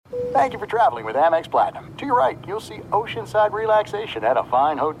Thank you for traveling with Amex Platinum. To your right, you'll see oceanside relaxation at a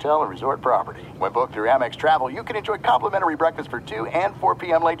fine hotel and resort property. When booked through Amex Travel, you can enjoy complimentary breakfast for 2 and 4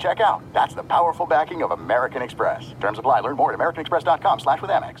 p.m. late checkout. That's the powerful backing of American Express. Terms apply. Learn more at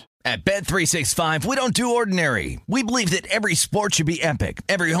americanexpress.com/withAmex. At Bet365, we don't do ordinary. We believe that every sport should be epic.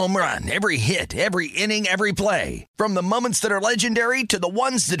 Every home run, every hit, every inning, every play. From the moments that are legendary to the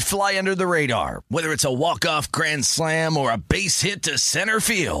ones that fly under the radar. Whether it's a walk-off grand slam or a base hit to center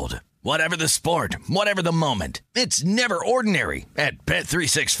field. Whatever the sport, whatever the moment. It's never ordinary at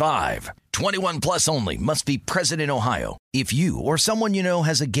Bet365. 21 plus only. Must be present in Ohio. If you or someone you know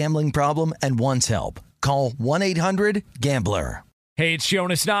has a gambling problem and wants help, call 1-800-GAMBLER. Hey, it's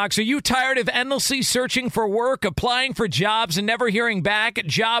Jonas Knox. Are you tired of endlessly searching for work, applying for jobs, and never hearing back?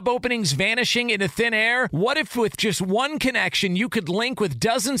 Job openings vanishing into thin air? What if with just one connection, you could link with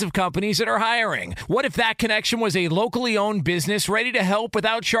dozens of companies that are hiring? What if that connection was a locally owned business ready to help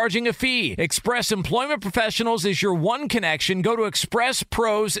without charging a fee? Express Employment Professionals is your one connection. Go to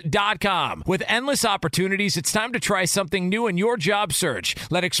expresspros.com. With endless opportunities, it's time to try something new in your job search.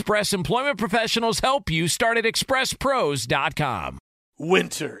 Let Express Employment Professionals help you. Start at expresspros.com.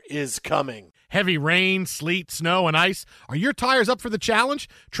 Winter is coming. Heavy rain, sleet, snow, and ice. Are your tires up for the challenge?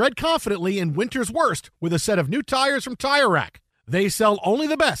 Tread confidently in winter's worst with a set of new tires from Tire Rack. They sell only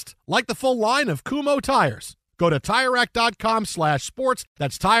the best, like the full line of Kumho tires. Go to TireRack.com/sports.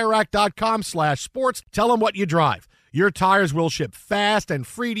 That's TireRack.com/sports. Tell them what you drive. Your tires will ship fast and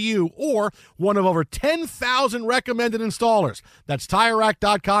free to you or one of over 10,000 recommended installers. That's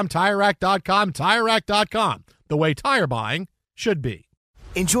TireRack.com, TireRack.com, TireRack.com. The way tire buying should be.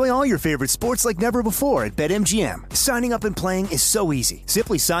 Enjoy all your favorite sports like never before at BetMGM. Signing up and playing is so easy.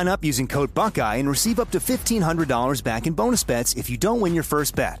 Simply sign up using code Buckeye and receive up to $1,500 back in bonus bets if you don't win your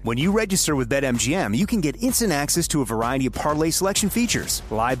first bet. When you register with BetMGM, you can get instant access to a variety of parlay selection features,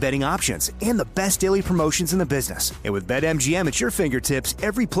 live betting options, and the best daily promotions in the business. And with BetMGM at your fingertips,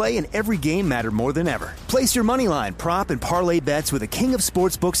 every play and every game matter more than ever. Place your moneyline, prop, and parlay bets with the king of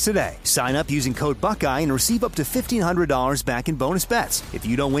sportsbooks today. Sign up using code Buckeye and receive up to $1,500 back in bonus bets if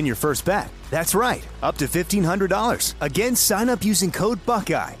you don't win your first bet. That's right, up to $1,500. Again, sign up using code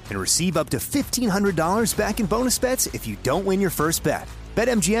Buckeye and receive up to $1,500 back in bonus bets if you don't win your first bet.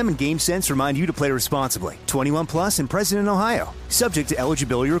 BetMGM and GameSense remind you to play responsibly. 21 plus and present in Ohio. Subject to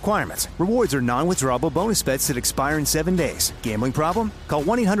eligibility requirements. Rewards are non-withdrawable bonus bets that expire in 7 days. Gambling problem? Call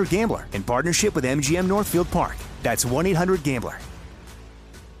 1-800-GAMBLER in partnership with MGM Northfield Park. That's 1-800-GAMBLER.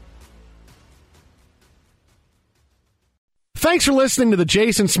 Thanks for listening to the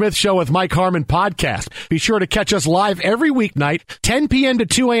Jason Smith Show with Mike Harmon podcast. Be sure to catch us live every weeknight, 10 p.m. to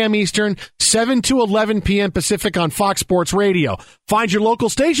 2 a.m. Eastern, 7 to 11 p.m. Pacific on Fox Sports Radio. Find your local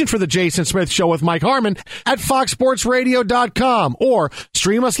station for the Jason Smith Show with Mike Harmon at foxsportsradio.com or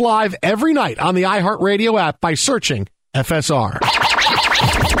stream us live every night on the iHeartRadio app by searching FSR. Now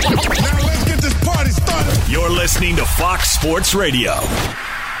let's get this party started. You're listening to Fox Sports Radio.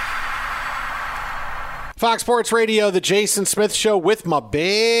 Fox Sports Radio, the Jason Smith Show with my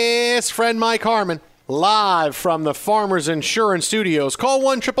best friend Mike Harmon, live from the Farmers Insurance Studios. Call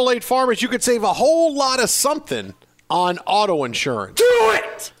 1-888-FARMERS. You could save a whole lot of something on auto insurance. Do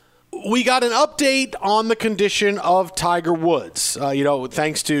it! We got an update on the condition of Tiger Woods.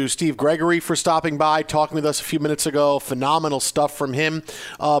 Thanks to Steve Gregory for stopping by, talking with us a few minutes ago. Phenomenal stuff from him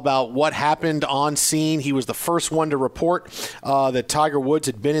about what happened on scene. He was the first one to report that Tiger Woods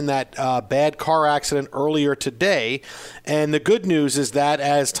had been in that bad car accident earlier today. And the good news is that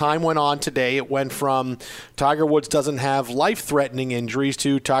as time went on today, it went from Tiger Woods doesn't have life-threatening injuries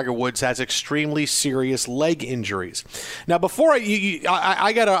to Tiger Woods has extremely serious leg injuries. Now, before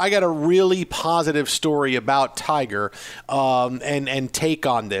I got a really positive story about Tiger and take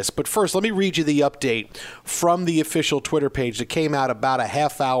on this. But first, let me read you the update from the official Twitter page that came out about a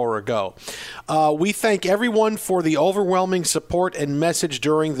half hour ago. We thank everyone for the overwhelming support and message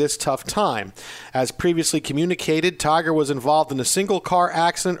during this tough time. As previously communicated, Tiger was involved in a single-car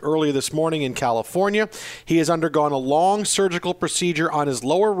accident earlier this morning in California. He has undergone a long surgical procedure on his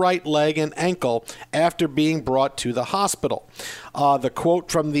lower right leg and ankle after being brought to the hospital. The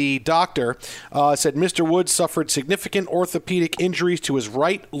quote from the doctor said, Mr. Woods suffered significant orthopedic injuries to his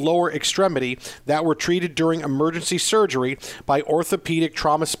right lower extremity that were treated during emergency surgery by orthopedic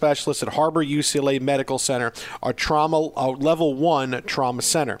trauma specialists at Harbor UCLA Medical Center, our level 1 trauma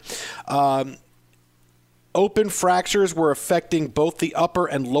center. Open fractures were affecting both the upper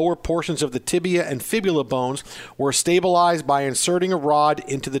and lower portions of the tibia and fibula bones were stabilized by inserting a rod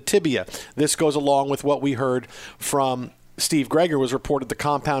into the tibia. This goes along with what we heard from Steve Greger was reported the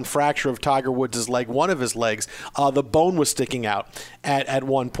compound fracture of Tiger Woods' leg, one of his legs. The bone was sticking out at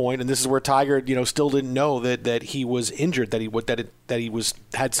one point, and this is where Tiger, still didn't know that he was injured, that he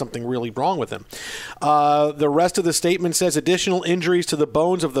had something really wrong with him. The rest of the statement says additional injuries to the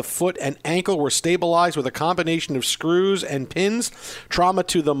bones of the foot and ankle were stabilized with a combination of screws and pins. Trauma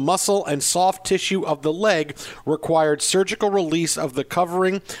to the muscle and soft tissue of the leg required surgical release of the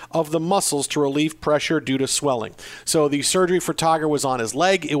covering of the muscles to relieve pressure due to swelling. So the surgery for Tiger was on his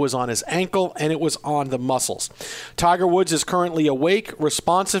leg, it was on his ankle, and it was on the muscles. Tiger Woods is currently awake,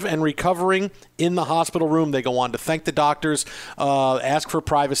 responsive, and recovering in the hospital room. They go on to thank the doctors, ask for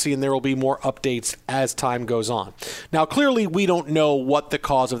privacy, and there will be more updates as time goes on. Now, clearly, we don't know what the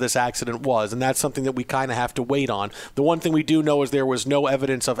cause of this accident was, and that's something that we kind of have to wait on. The one thing we do know is there was no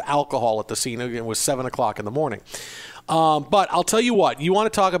evidence of alcohol at the scene. It was 7 o'clock in the morning. But I'll tell you what, you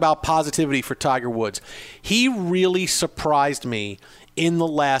want to talk about positivity for Tiger Woods. He really surprised me in the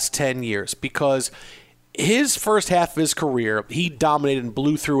last 10 years because his first half of his career, he dominated and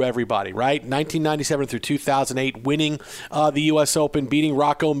blew through everybody, right? 1997 through 2008, winning the U.S. Open, beating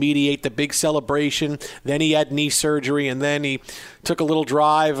Rocco Mediate, the big celebration. Then he had knee surgery, and then he took a little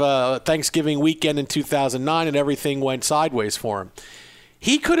drive Thanksgiving weekend in 2009, and everything went sideways for him.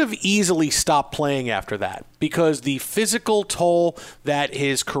 He could have easily stopped playing after that because the physical toll that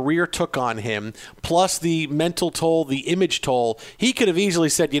his career took on him, plus the mental toll, the image toll, he could have easily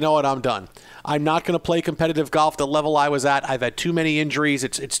said, you know what, I'm done. I'm not going to play competitive golf the level I was at. I've had too many injuries.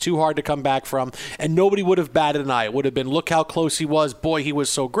 It's too hard to come back from. And nobody would have batted an eye. It would have been, look how close he was. Boy, he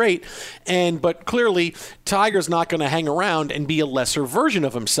was so great. But clearly, Tiger's not going to hang around and be a lesser version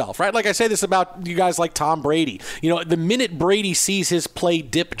of himself, right? Like I say this about you guys like Tom Brady. The minute Brady sees his play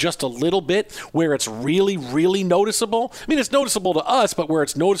dip just a little bit, where it's really, really noticeable. I mean, it's noticeable to us, but where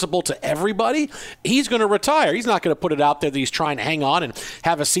it's noticeable to everybody, he's going to retire. He's not going to put it out there that he's trying to hang on and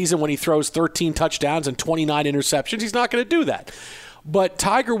have a season when he throws 13 touchdowns and 29 interceptions. He's not going to do that. But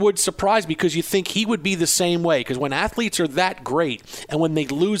Tiger Woods surprised because you think he would be the same way, because when athletes are that great and when they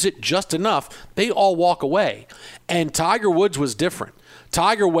lose it just enough, they all walk away. And Tiger Woods was different.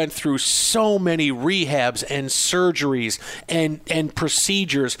 Tiger went through so many rehabs and surgeries and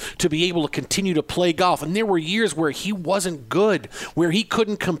procedures to be able to continue to play golf. And there were years where he wasn't good, where he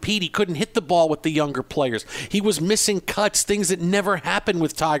couldn't compete. He couldn't hit the ball with the younger players. He was missing cuts, things that never happened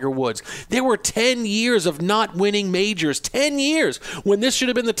with Tiger Woods. There were 10 years of not winning majors, 10 years, when this should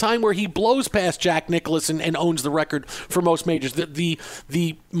have been the time where he blows past Jack Nicklaus and owns the record for most majors,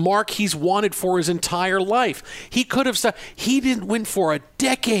 the mark he's wanted for his entire life. He could have said he didn't win for a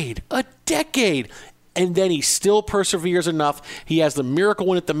decade. And then he still perseveres enough. He has the miracle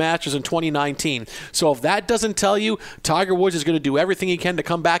win at the Masters in 2019. So if that doesn't tell you Tiger Woods is going to do everything he can to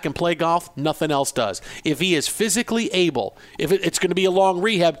come back and play golf, nothing else does. If he is physically able, if it's going to be a long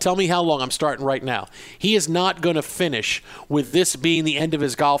rehab, tell me how long. I'm starting right now. He is not going to finish with this being the end of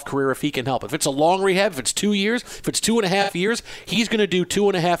his golf career if he can help it. If it's a long rehab, if it's 2 years, if it's 2.5 years, he's going to do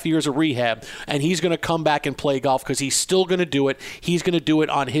 2.5 years of rehab, and he's going to come back and play golf because he's still going to do it. He's going to do it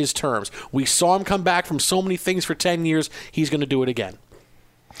on his terms. We saw him come back from so many things for 10 years, he's going to do it again.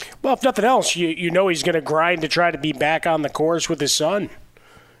 Well, if nothing else, you know he's going to grind to try to be back on the course with his son.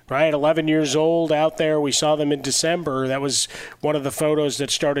 Right, 11 years old out there. We saw them in December. That was one of the photos that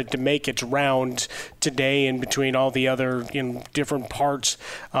started to make its round today in between all the other different parts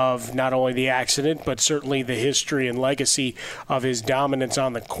of not only the accident, but certainly the history and legacy of his dominance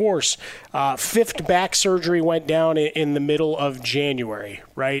on the course. Fifth back surgery went down in the middle of January,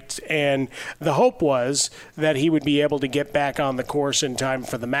 right? And the hope was that he would be able to get back on the course in time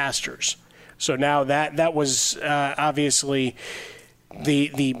for the Masters. So now that was obviously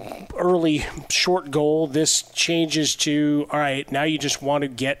the early short goal. This changes to, all right, now you just want to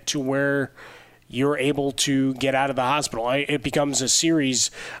get to where you're able to get out of the hospital. It becomes a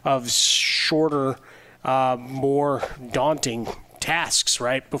series of shorter, more daunting tasks,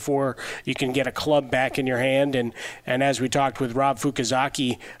 right, before you can get a club back in your hand. And as we talked with Rob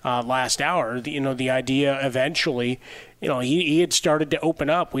Fukuzaki last hour, the idea eventually, he had started to open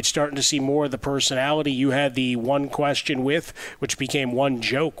up. We'd started to see more of the personality. You had the one question with, which became one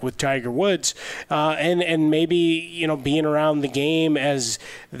joke with Tiger Woods, and maybe being around the game as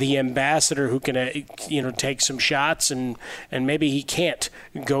the ambassador who can take some shots, and maybe he can't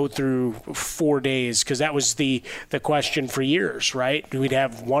go through 4 days, because that was the question for years, right? We'd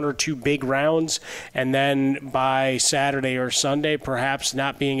have 1 or 2 big rounds, and then by Saturday or Sunday, perhaps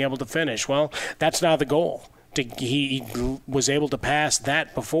not being able to finish. Well, that's not the goal. He was able to pass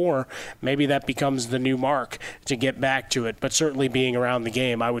that before. Maybe that becomes the new mark to get back to it. But certainly being around the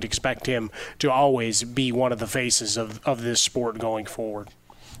game, I would expect him to always be one of the faces of this sport going forward.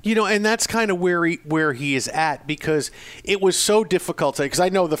 And that's kind of where he is at, because it was so difficult because I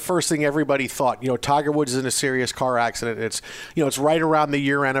know the first thing everybody thought, Tiger Woods is in a serious car accident. It's right around the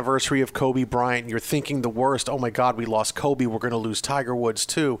year anniversary of Kobe Bryant. You're thinking the worst. Oh my God, we lost Kobe. We're going to lose Tiger Woods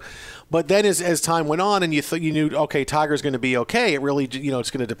too. But then as time went on and you knew, okay, Tiger's going to be okay, it really, it's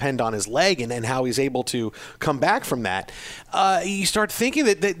going to depend on his leg and how he's able to come back from that. You start thinking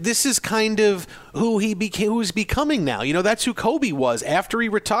that this is kind of who he's becoming now. That's who Kobe was after he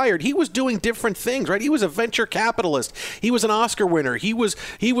retired. He was doing different things, right? He was a venture capitalist. He was an Oscar winner. He was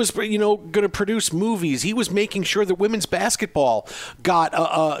going to produce movies. He was making sure that women's basketball got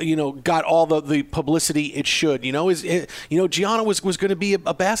all the publicity it should. Gianna was going to be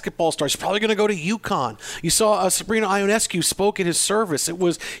a basketball star. He's probably going to go to UConn. You saw Sabrina Ionescu spoke at his service.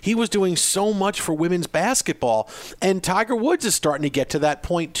 He was doing so much for women's basketball, and Tiger Woods is starting to get to that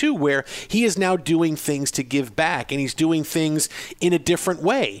point too, where he is now doing things to give back, and he's doing things in a different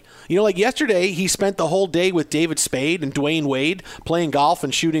way. Like yesterday, he spent the whole day with David Spade and Dwayne Wade playing golf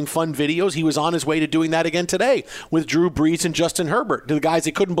and shooting fun videos. He was on his way to doing that again today with Drew Brees and Justin Herbert, the guys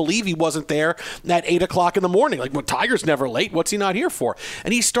that couldn't believe he wasn't there at 8 o'clock in the morning. Like, well, Tiger's never late. What's he not here for?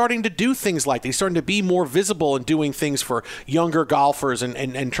 And he's starting to do things like that. He's starting to be more visible and doing things for younger golfers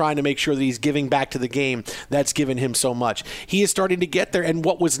and trying to make sure that he's giving back to the game that's given him so much. He is starting to get there, and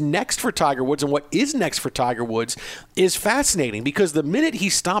what was next for Tiger Woods and what is next for Tiger Woods is fascinating, because the minute he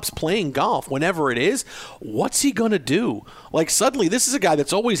stops playing golf, whenever it is, what's he going to do? Like, suddenly, this is a guy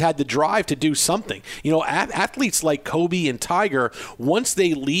that's always had the drive to do something. Athletes like Kobe and Tiger, once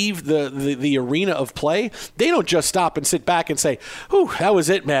they leave the arena of play, they don't just stop and sit back and say, "Whew, that was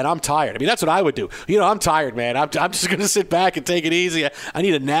it, man. I'm tired." I mean, that's what I would do. I'm tired, man. I'm just going to sit back and take it easy. I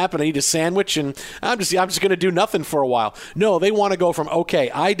need a nap and I need a sandwich, and I'm just going to do nothing for a while. No, they want to go from,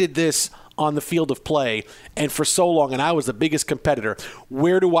 okay, I did this on the field of play and for so long, and I was the biggest competitor.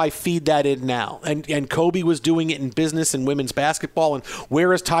 Where do I feed that in now? And Kobe was doing it in business and women's basketball, and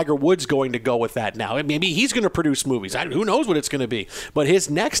where is Tiger Woods going to go with that now? Maybe he's going to produce movies. Who knows what it's going to be? But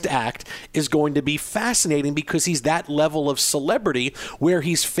his next act is going to be fascinating, because he's that level of celebrity where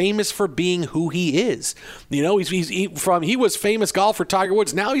he's famous for being who he is. He was famous golfer Tiger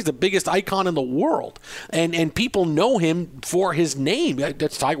Woods. Now he's the biggest icon in the world, and people know him for his name.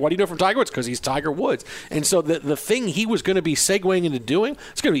 That's Tiger. What do you know from Tiger Woods? Because he's Tiger Woods. And so the thing he was going to be segueing into doing,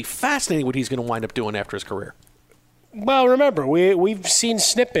 it's going to be fascinating what he's going to wind up doing after his career. Well, remember, we've seen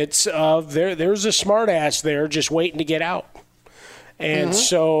snippets of there's a smart ass there just waiting to get out. And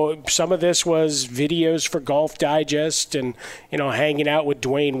so some of this was videos for Golf Digest and, hanging out with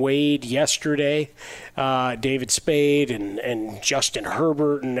Dwayne Wade yesterday. David Spade and Justin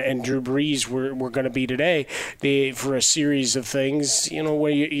Herbert and Drew Brees were going to be today for a series of things,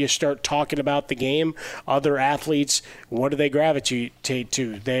 where you start talking about the game. Other athletes, what do they gravitate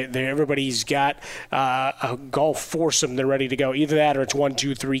to? Everybody's got a golf foursome they're ready to go. Either that or it's 1,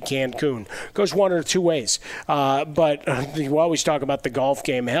 2, 3 Cancun. Goes one or two ways. But we always talk about the golf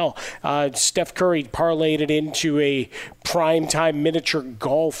game. Hell, Steph Curry parlayed it into a primetime miniature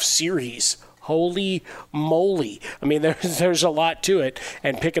golf series. Holy moly. I mean, there's a lot to it,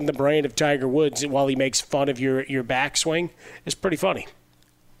 and picking the brain of Tiger Woods while he makes fun of your backswing is pretty funny.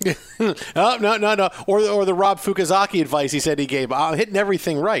 Oh, no. Or the Rob Fukuzaki advice he said he gave. I'm hitting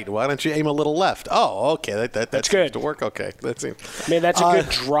everything right. Why don't you aim a little left? Oh, okay. That's good. To work. Okay. That's a good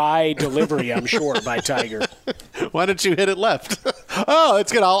dry delivery, I'm sure, by Tiger. Why don't you hit it left? Oh,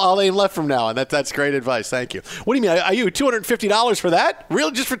 that's good. I'll aim left from now on. That's great advice. Thank you. What do you mean? Are you $250 for that?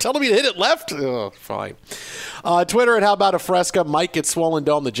 Really? Just for telling me to hit it left? Oh, fine. Twitter at How About a Fresca. Mike gets Swollen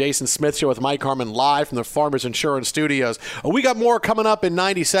Dome. The Jason Smith Show with Mike Harmon live from the Farmers Insurance Studios. We got more coming up in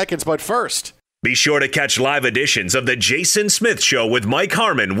 90 seconds, but first, be sure to catch live editions of the Jason Smith Show with Mike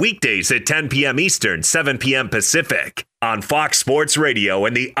Harmon weekdays at 10 p.m. Eastern, 7 p.m. Pacific on Fox Sports Radio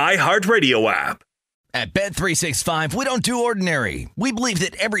and the iHeartRadio app. At Bet365, we don't do ordinary. We believe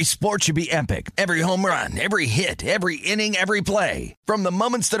that every sport should be epic. Every home run, every hit, every inning, every play. From the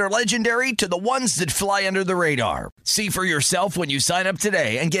moments that are legendary to the ones that fly under the radar. See for yourself when you sign up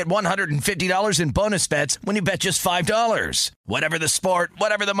today and get $150 in bonus bets when you bet just $5. Whatever the sport,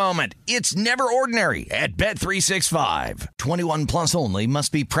 whatever the moment, it's never ordinary at Bet365. 21 plus only.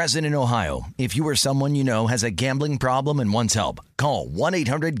 Must be present in Ohio. If you or someone you know has a gambling problem and wants help, call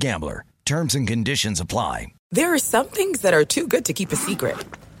 1-800-GAMBLER. Terms and conditions apply. There are some things that are too good to keep a secret.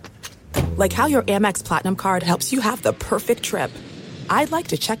 Like how your Amex Platinum card helps you have the perfect trip. I'd like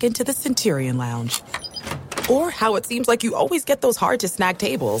to check into the Centurion Lounge. Or how it seems like you always get those hard-to-snag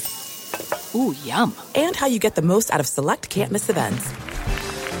tables. Ooh, yum. And how you get the most out of select can't-miss events.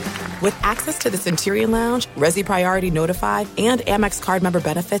 With access to the Centurion Lounge, Resi Priority Notified, and Amex card member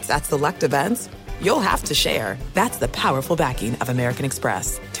benefits at select events, you'll have to share. That's the powerful backing of American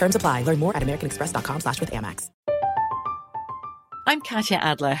Express. Terms apply. Learn more at americanexpress.com/withAmex. I'm Katya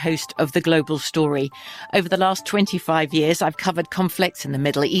Adler, host of The Global Story. Over the last 25 years, I've covered conflicts in the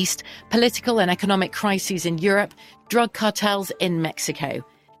Middle East, political and economic crises in Europe, drug cartels in Mexico.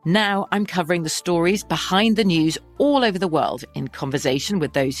 Now I'm covering the stories behind the news all over the world in conversation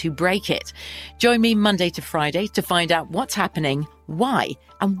with those who break it. Join me Monday to Friday to find out what's happening, why,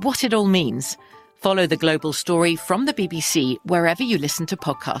 and what it all means. Follow The Global Story from the BBC wherever you listen to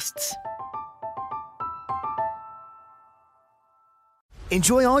podcasts.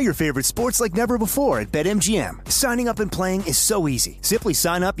 Enjoy all your favorite sports like never before at BetMGM. Signing up and playing is so easy. Simply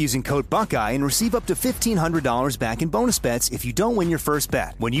sign up using code Buckeye and receive up to $1,500 back in bonus bets if you don't win your first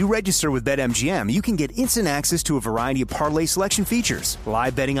bet. When you register with BetMGM, you can get instant access to a variety of parlay selection features,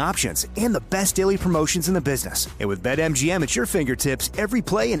 live betting options, and the best daily promotions in the business. And with BetMGM at your fingertips, every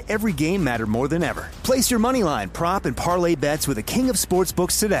play and every game matter more than ever. Place your moneyline, prop, and parlay bets with the king of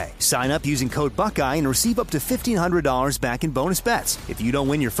sportsbooks today. Sign up using code Buckeye and receive up to $1,500 back in bonus bets if you don't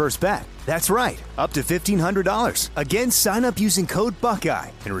win your first bet. That's right, up to $1,500. Again, sign up using code Buckeye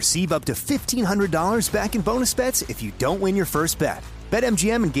and receive up to $1,500 back in bonus bets if you don't win your first bet.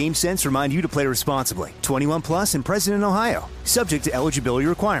 BetMGM and GameSense remind you to play responsibly. 21 plus and present in Ohio. Subject to eligibility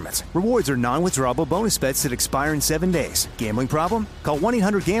requirements. Rewards are non-withdrawable bonus bets that expire in 7 days. Gambling problem? Call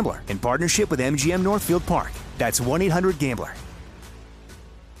 1-800-GAMBLER in partnership with MGM Northfield Park. That's 1-800-GAMBLER.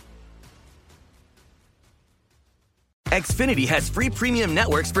 Xfinity has free premium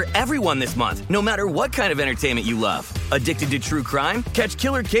networks for everyone this month, no matter what kind of entertainment you love. Addicted to true crime? Catch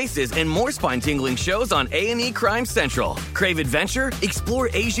killer cases and more spine-tingling shows on A&E Crime Central. Crave adventure? Explore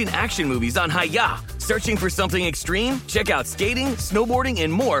Asian action movies on Hi-YAH. Searching for something extreme? Check out skating, snowboarding,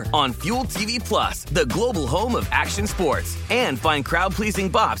 and more on Fuel TV Plus, the global home of action sports. And find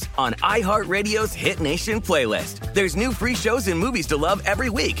crowd-pleasing bops on iHeartRadio's Hit Nation playlist. There's new free shows and movies to love every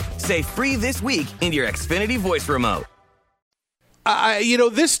week. Say free this week in your Xfinity voice remote.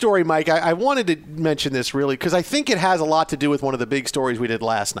 This story, Mike, I wanted to mention this really because I think it has a lot to do with one of the big stories we did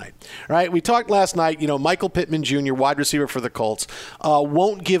last night, right? We talked last night, Michael Pittman Jr., wide receiver for the Colts,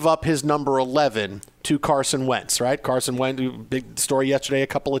 won't give up his number 11 to Carson Wentz, right? Carson Wentz, big story yesterday a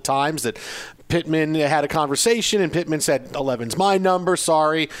couple of times that Pittman had a conversation and Pittman said, 11's my number,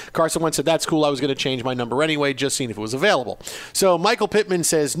 sorry. Carson Wentz said, that's cool, I was going to change my number anyway, just seeing if it was available. So Michael Pittman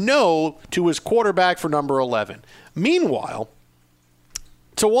says no to his quarterback for number 11. Meanwhile,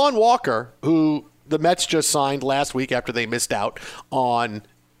 Tawan Walker, who the Mets just signed last week after they missed out on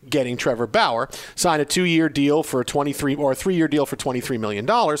getting Trevor Bauer, signed a 2-year deal for a 3-year deal for $23 million.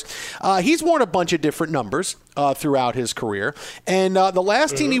 He's worn a bunch of different numbers throughout his career, and the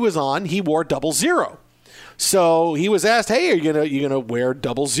last team he was on, he wore 00. So he was asked, "Hey, are you gonna wear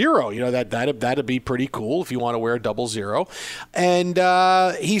 00? That'd be pretty cool if you want to wear 00." And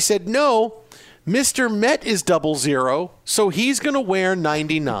he said, "No. Mr. Met is 00, so he's going to wear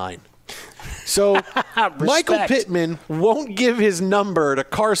 99. So Michael Pittman won't give his number to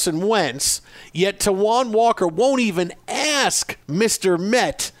Carson Wentz, yet Tawan Walker won't even ask Mr.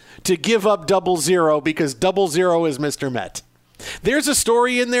 Met to give up 00 because 00 is Mr. Met. There's a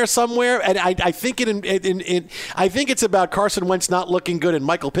story in there somewhere, and I think I think it's about Carson Wentz not looking good and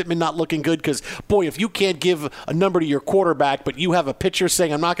Michael Pittman not looking good because, boy, if you can't give a number to your quarterback but you have a pitcher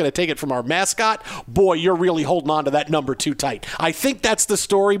saying, I'm not going to take it from our mascot, boy, you're really holding on to that number too tight. I think that's the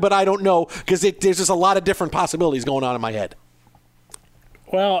story, but I don't know because there's just a lot of different possibilities going on in my head.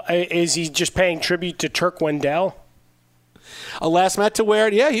 Well, is he just paying tribute to Turk Wendell? A last Met to wear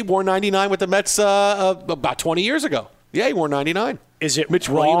it? Yeah, he wore 99 with the Mets about 20 years ago. Yeah, he wore 99. Is it Mitch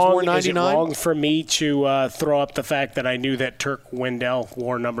Williams wore 99? Is it wrong for me to throw up the fact that I knew that Turk Wendell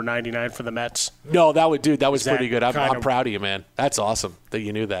wore number 99 for the Mets? No, that was pretty good. I'm proud of you, man. That's awesome that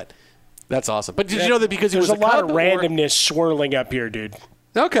you knew that. That's awesome. But did you know that because he was a lot of randomness swirling up here, dude.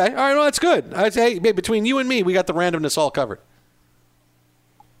 Okay. All right. Well, that's good. Hey, between you and me, we got the randomness all covered.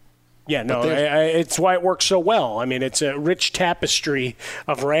 Yeah, no, it's why it works so well. I mean, it's a rich tapestry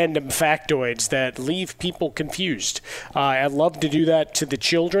of random factoids that leave people confused. I love to do that to the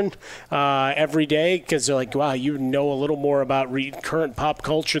children every day because they're like, wow, you know a little more about current pop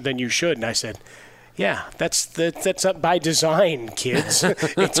culture than you should. And I said, Yeah, that's up by design, kids.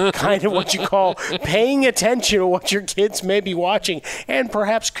 It's kind of what you call paying attention to what your kids may be watching and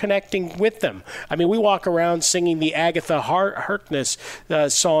perhaps connecting with them. I mean, we walk around singing the Agatha Harkness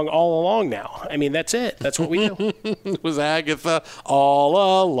song all along now. I mean, that's it. That's what we do. It was Agatha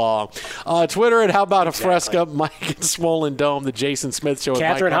all along. Twitter at How About a Fresca, Mike and Swollen Dome, the Jason Smith Show.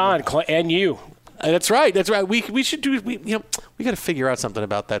 Catherine Hahn, and you. That's right. We should do. We got to figure out something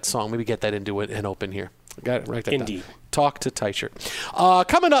about that song. Maybe get that into an open here. Got it. Write that Indeed. down. Talk to Teicher.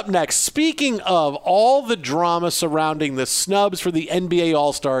 Coming up next, speaking of all the drama surrounding the snubs for the NBA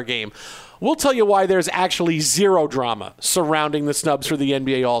All-Star Game, we'll tell you why there's actually zero drama surrounding the snubs for the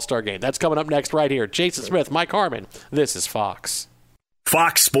NBA All-Star Game. That's coming up next right here. Jason Smith, Mike Harmon. This is Fox.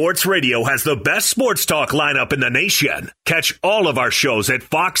 Fox Sports Radio has the best sports talk lineup in the nation. Catch all of our shows at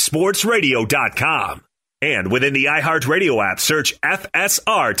foxsportsradio.com. And within the iHeartRadio app, search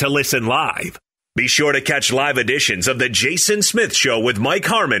FSR to listen live. Be sure to catch live editions of The Jason Smith Show with Mike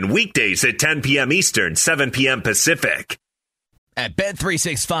Harmon weekdays at 10 p.m. Eastern, 7 p.m. Pacific. At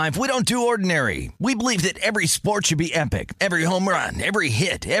Bet365, we don't do ordinary. We believe that every sport should be epic. Every home run, every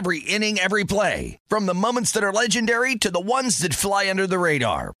hit, every inning, every play. From the moments that are legendary to the ones that fly under the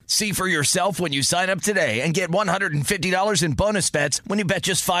radar. See for yourself when you sign up today and get $150 in bonus bets when you bet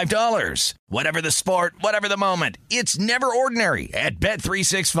just $5. Whatever the sport, whatever the moment, it's never ordinary at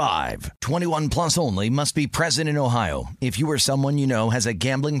Bet365. 21 plus only. Must be present in Ohio. If you or someone you know has a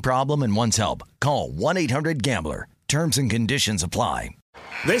gambling problem and wants help, call 1-800-GAMBLER. Terms and conditions apply.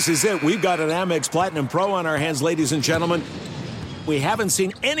 This is it. We've got an Amex Platinum Pro on our hands, ladies and gentlemen. We haven't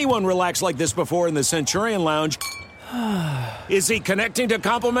seen anyone relax like this before in the Centurion Lounge. Is he connecting to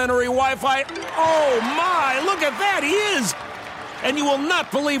complimentary Wi-Fi? Oh, my! Look at that! He is! And you will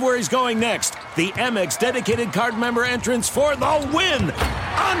not believe where he's going next. The Amex dedicated card member entrance for the win.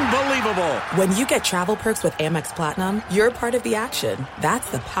 Unbelievable. When you get travel perks with Amex Platinum, you're part of the action.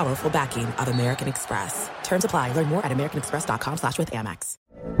 That's the powerful backing of American Express. Terms apply. Learn more at americanexpress.com/withAmex.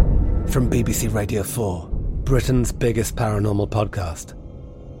 From BBC Radio 4, Britain's biggest paranormal podcast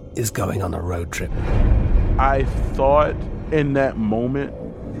is going on a road trip. I thought in that moment,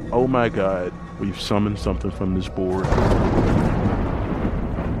 oh my God, we've summoned something from this board.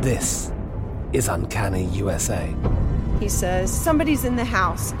 This is Uncanny USA. He says, somebody's in the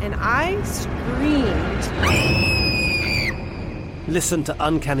house, and I screamed. Listen to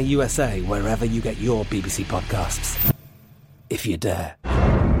Uncanny USA wherever you get your BBC podcasts, if you dare.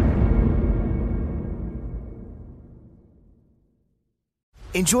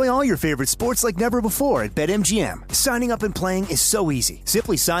 Enjoy all your favorite sports like never before at BetMGM. Signing up and playing is so easy.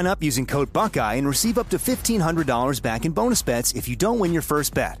 Simply sign up using code Buckeye and receive up to $1,500 back in bonus bets if you don't win your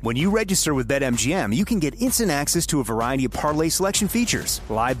first bet. When you register with BetMGM, you can get instant access to a variety of parlay selection features,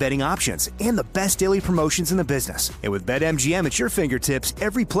 live betting options, and the best daily promotions in the business. And with BetMGM at your fingertips,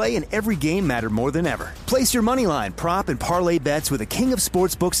 every play and every game matter more than ever. Place your moneyline, prop, and parlay bets with the king of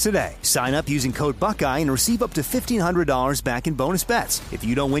sportsbooks today. Sign up using code Buckeye and receive up to $1,500 back in bonus bets if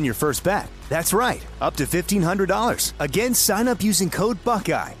you don't win your first bet. That's right, up to $1,500. Again, sign up using code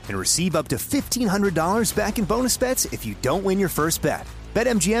Buckeye and receive up to $1,500 back in bonus bets if you don't win your first bet.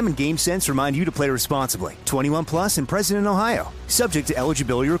 BetMGM and GameSense remind you to play responsibly. 21 plus and present in Ohio. Subject to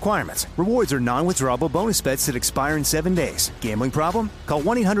eligibility requirements. Rewards are non-withdrawable bonus bets that expire in 7 days. Gambling problem? Call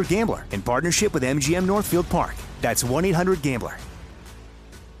 1-800-GAMBLER in partnership with MGM Northfield Park. That's 1-800-GAMBLER.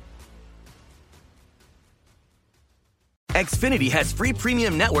 Xfinity has free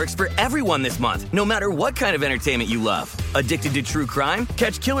premium networks for everyone this month, no matter what kind of entertainment you love. Addicted to true crime?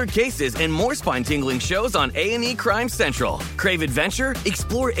 Catch killer cases and more spine-tingling shows on A&E Crime Central. Crave adventure?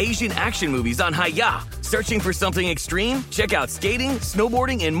 Explore Asian action movies on Hi-YAH. Searching for something extreme? Check out skating,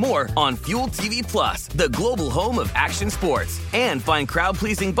 snowboarding, and more on Fuel TV Plus, the global home of action sports. And find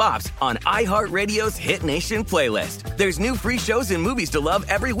crowd-pleasing bops on iHeartRadio's Hit Nation playlist. There's new free shows and movies to love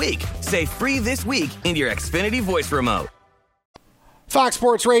every week. Say free this week in your Xfinity voice remote. Fox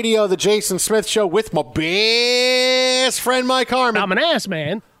Sports Radio, the Jason Smith Show with my best friend Mike Harmon. I'm an ass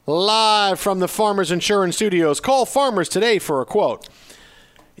man. Live from the Farmers Insurance Studios. Call Farmers today for a quote.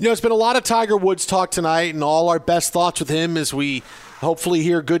 You know, it's been a lot of Tiger Woods talk tonight, and all our best thoughts with him as we hopefully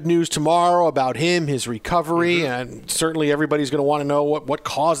hear good news tomorrow about him, his recovery, and certainly everybody's going to want to know what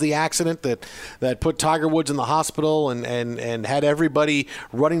caused the accident that put Tiger Woods in the hospital and had everybody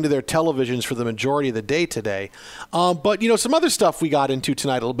running to their televisions for the majority of the day today. But, you know, some other stuff we got into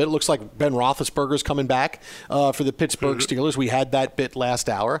tonight a little bit. It looks like Ben Roethlisberger's coming back for the Pittsburgh Steelers. We had that bit last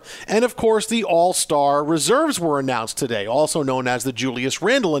hour. And, of course, the All-Star reserves were announced today, also known as the Julius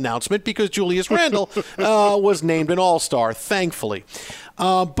Randle announcement, because Julius Randle was named an All-Star, thankfully.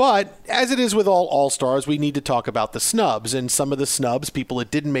 But as it is with all All-Stars, we need to talk about the snubs. And some of the snubs, people that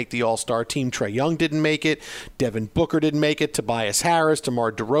didn't make the All-Star team, Trae Young didn't make it, Devin Booker didn't make it, Tobias Harris,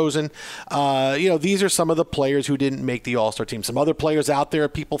 DeMar DeRozan. These are some of the players who didn't make the All-Star team. Some other players out there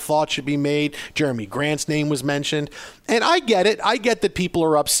people thought should be made. Jeremy Grant's name was mentioned. And I get it. I get that people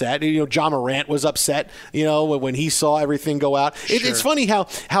are upset. John Morant was upset, when he saw everything go out. Sure. It's funny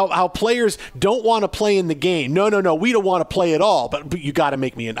how players don't want to play in the game. No, we don't want to play at all. But you got to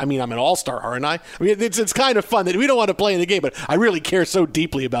make me I'm an all-star, aren't I? I mean, it's kind of fun that we don't want to play in the game, but I really care so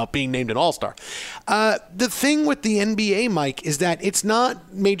deeply about being named an all-star. The thing with the NBA, Mike, is that it's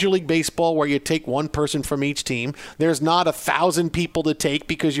not Major League Baseball where you take one person from each team. There's not 1,000 people to take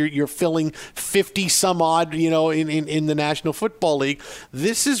because you're filling 50 some odd, in the National Football League.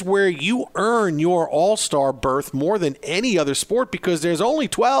 This is where you earn your all-star berth more than any other sport because there's only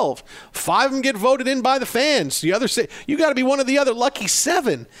 12. 5 of them get voted in by the fans. The other you got to be one of the other lucky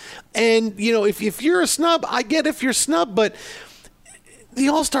 7. And, if you're a snub, I get if you're snubbed, but the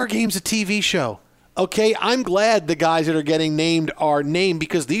All-Star Game's a TV show. Okay, I'm glad the guys that are getting named are named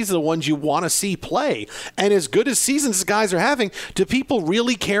because these are the ones you want to see play. And as good as seasons the guys are having, do people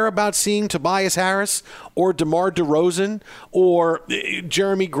really care about seeing Tobias Harris or DeMar DeRozan or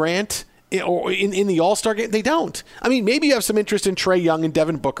Jeremy Grant or in the All-Star game? They don't. I mean, maybe you have some interest in Trae Young and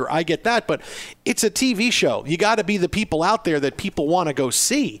Devin Booker. I get that, but it's a TV show. You got to be the people out there that people want to go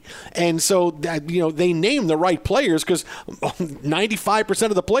see. And so, they name the right players because 95%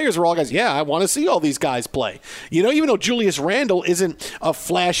 of the players are all guys, I want to see all these guys play. Even though Julius Randle isn't a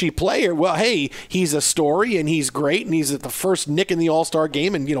flashy player, well, hey, he's a story and he's great and he's at the first nick in the All-Star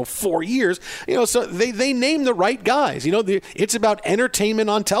game in, 4 years. So they name the right guys. It's about entertainment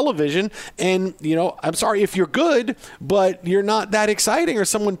on television. And, I'm sorry if you're good, but you're not that exciting or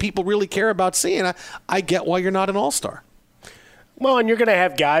someone people really care about seeing. I get why you're not an all-star. Well, and you're going to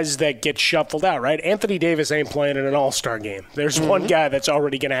have guys that get shuffled out, right? Anthony Davis ain't playing in an all-star game. There's one guy that's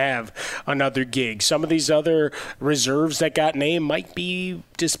already going to have another gig. Some of these other reserves that got named might be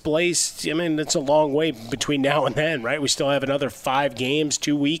displaced. I mean, it's a long way between now and then, right? We still have another 5 games,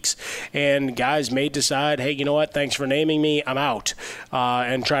 2 weeks, and guys may decide, hey, you know what, thanks for naming me, I'm out,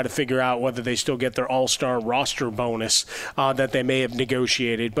 and try to figure out whether they still get their all-star roster bonus that they may have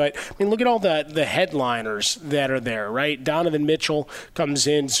negotiated. But, I mean, look at all the headliners that are there, right? Donovan Mitchell comes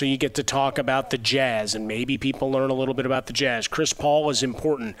in, so you get to talk about the Jazz, and maybe people learn a little bit about the Jazz. Chris Paul is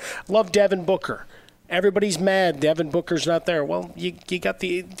important. Love Devin Booker. Everybody's mad Devin Booker's not there. Well, you got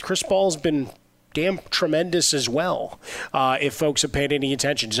Chris Paul's been damn tremendous as well, if folks have paid any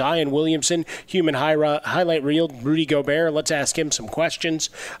attention. Zion Williamson, human highlight reel, Rudy Gobert. Let's ask him some questions.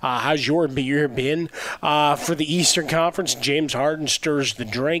 How's your year been? For the Eastern Conference, James Harden stirs the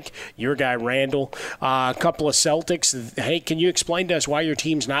drink. Your guy, Randall. A couple of Celtics. Hey, can you explain to us why your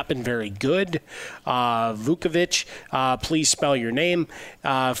team's not been very good? Vukovic, please spell your name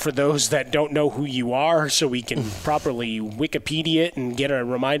for those that don't know who you are so we can properly Wikipedia it and get a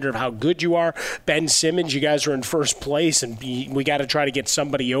reminder of how good you are. Ben Simmons, you guys are in first place, and we got to try to get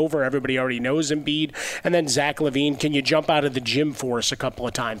somebody over. Everybody already knows Embiid. And then Zach LaVine, can you jump out of the gym for us a couple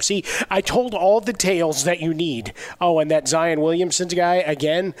of times? See, I told all the tales that you need. Oh, and that Zion Williamson guy,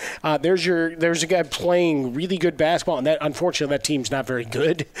 again, there's a guy playing really good basketball, and unfortunately that team's not very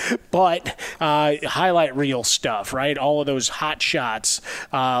good, but highlight reel stuff, right? All of those hot shots,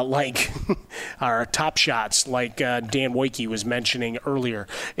 or top shots, like Dan Wojcicki was mentioning earlier.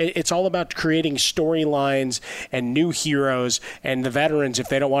 It's all about creating storylines and new heroes, and the veterans, if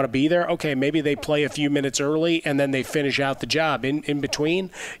they don't want to be there, okay, maybe they play a few minutes early and then they finish out the job. In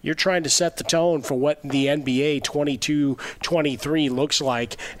between, you're trying to set the tone for what the NBA 22-23 looks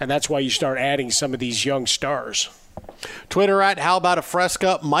like, and that's why you start adding some of these young stars. Twitter at How About a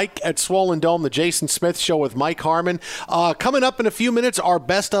Fresca, Mike at Swollen Dome, the Jason Smith Show with Mike Harmon. Coming up in a few minutes, our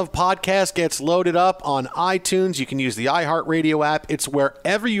Best of podcast gets loaded up on iTunes. You can use the iHeartRadio app. It's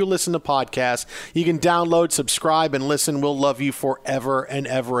wherever you listen to podcasts. You can download, subscribe, and listen. We'll love you forever and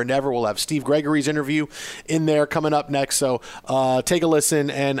ever and ever. We'll have Steve Gregory's interview in there coming up next. So take a listen,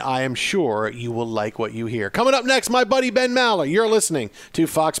 and I am sure you will like what you hear. Coming up next, my buddy Ben Maller. You're listening to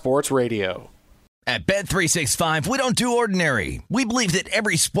Fox Sports Radio. At Bet365, we don't do ordinary. We believe that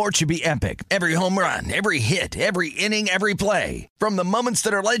every sport should be epic. Every home run, every hit, every inning, every play. From the moments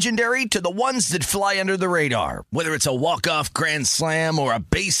that are legendary to the ones that fly under the radar. Whether it's a walk-off grand slam or a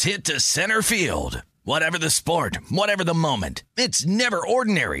base hit to center field. Whatever the sport, whatever the moment. It's never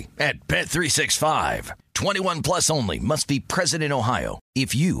ordinary at Bet365. 21 plus only. Must be present in Ohio.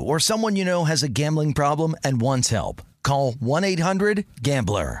 If you or someone you know has a gambling problem and wants help, call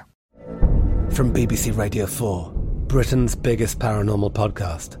 1-800-GAMBLER. From BBC Radio 4, Britain's biggest paranormal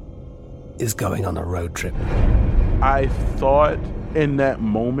podcast is going on a road trip. I thought in that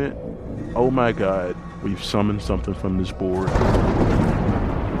moment, oh my God, we've summoned something from this board.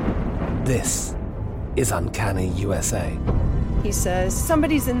 This is Uncanny USA. He says,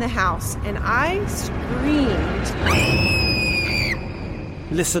 somebody's in the house, and I screamed.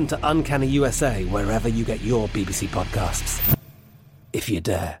 Listen to Uncanny USA wherever you get your BBC podcasts, if you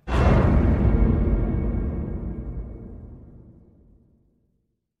dare.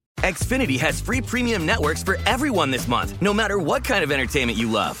 Xfinity has free premium networks for everyone this month, no matter what kind of entertainment you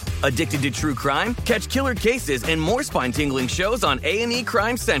love. Addicted to true crime? Catch killer cases and more spine-tingling shows on A&E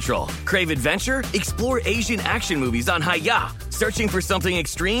Crime Central. Crave adventure? Explore Asian action movies on Hi-YAH. Searching for something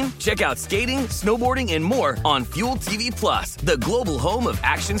extreme? Check out skating, snowboarding, and more on Fuel TV Plus, the global home of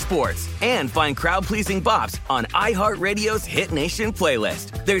action sports. And find crowd-pleasing bops on iHeartRadio's Hit Nation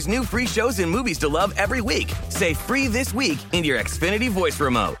playlist. There's new free shows and movies to love every week. Say free this week in your Xfinity voice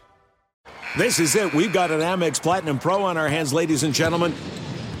remote. This is it. We've got an Amex Platinum Pro on our hands, ladies and gentlemen.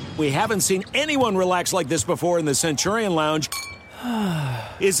 We haven't seen anyone relax like this before in the Centurion Lounge.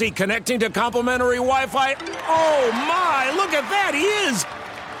 Is he connecting to complimentary Wi-Fi? Oh, my! Look at that! He is!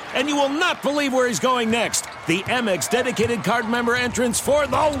 And you will not believe where he's going next. The Amex dedicated card member entrance for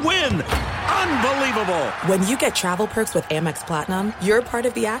the win! Unbelievable! When you get travel perks with Amex Platinum, you're part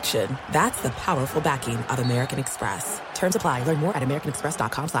of the action. That's the powerful backing of American Express. Terms apply. Learn more at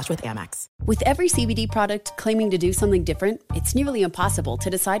americanexpress.com/withAmex. With every CBD product claiming to do something different, it's nearly impossible to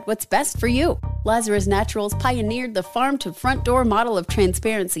decide what's best for you. Lazarus Naturals pioneered the farm-to-front-door model of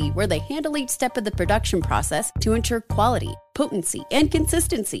transparency, where they handle each step of the production process to ensure quality, potency, and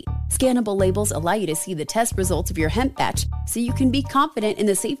consistency. Scannable labels allow you to see the test results of your hemp batch, so you can be confident in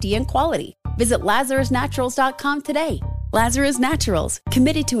the safety and quality. Visit LazarusNaturals.com today. Lazarus Naturals,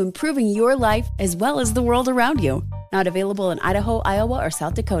 committed to improving your life as well as the world around you. Not available in Idaho, Iowa, or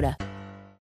South Dakota.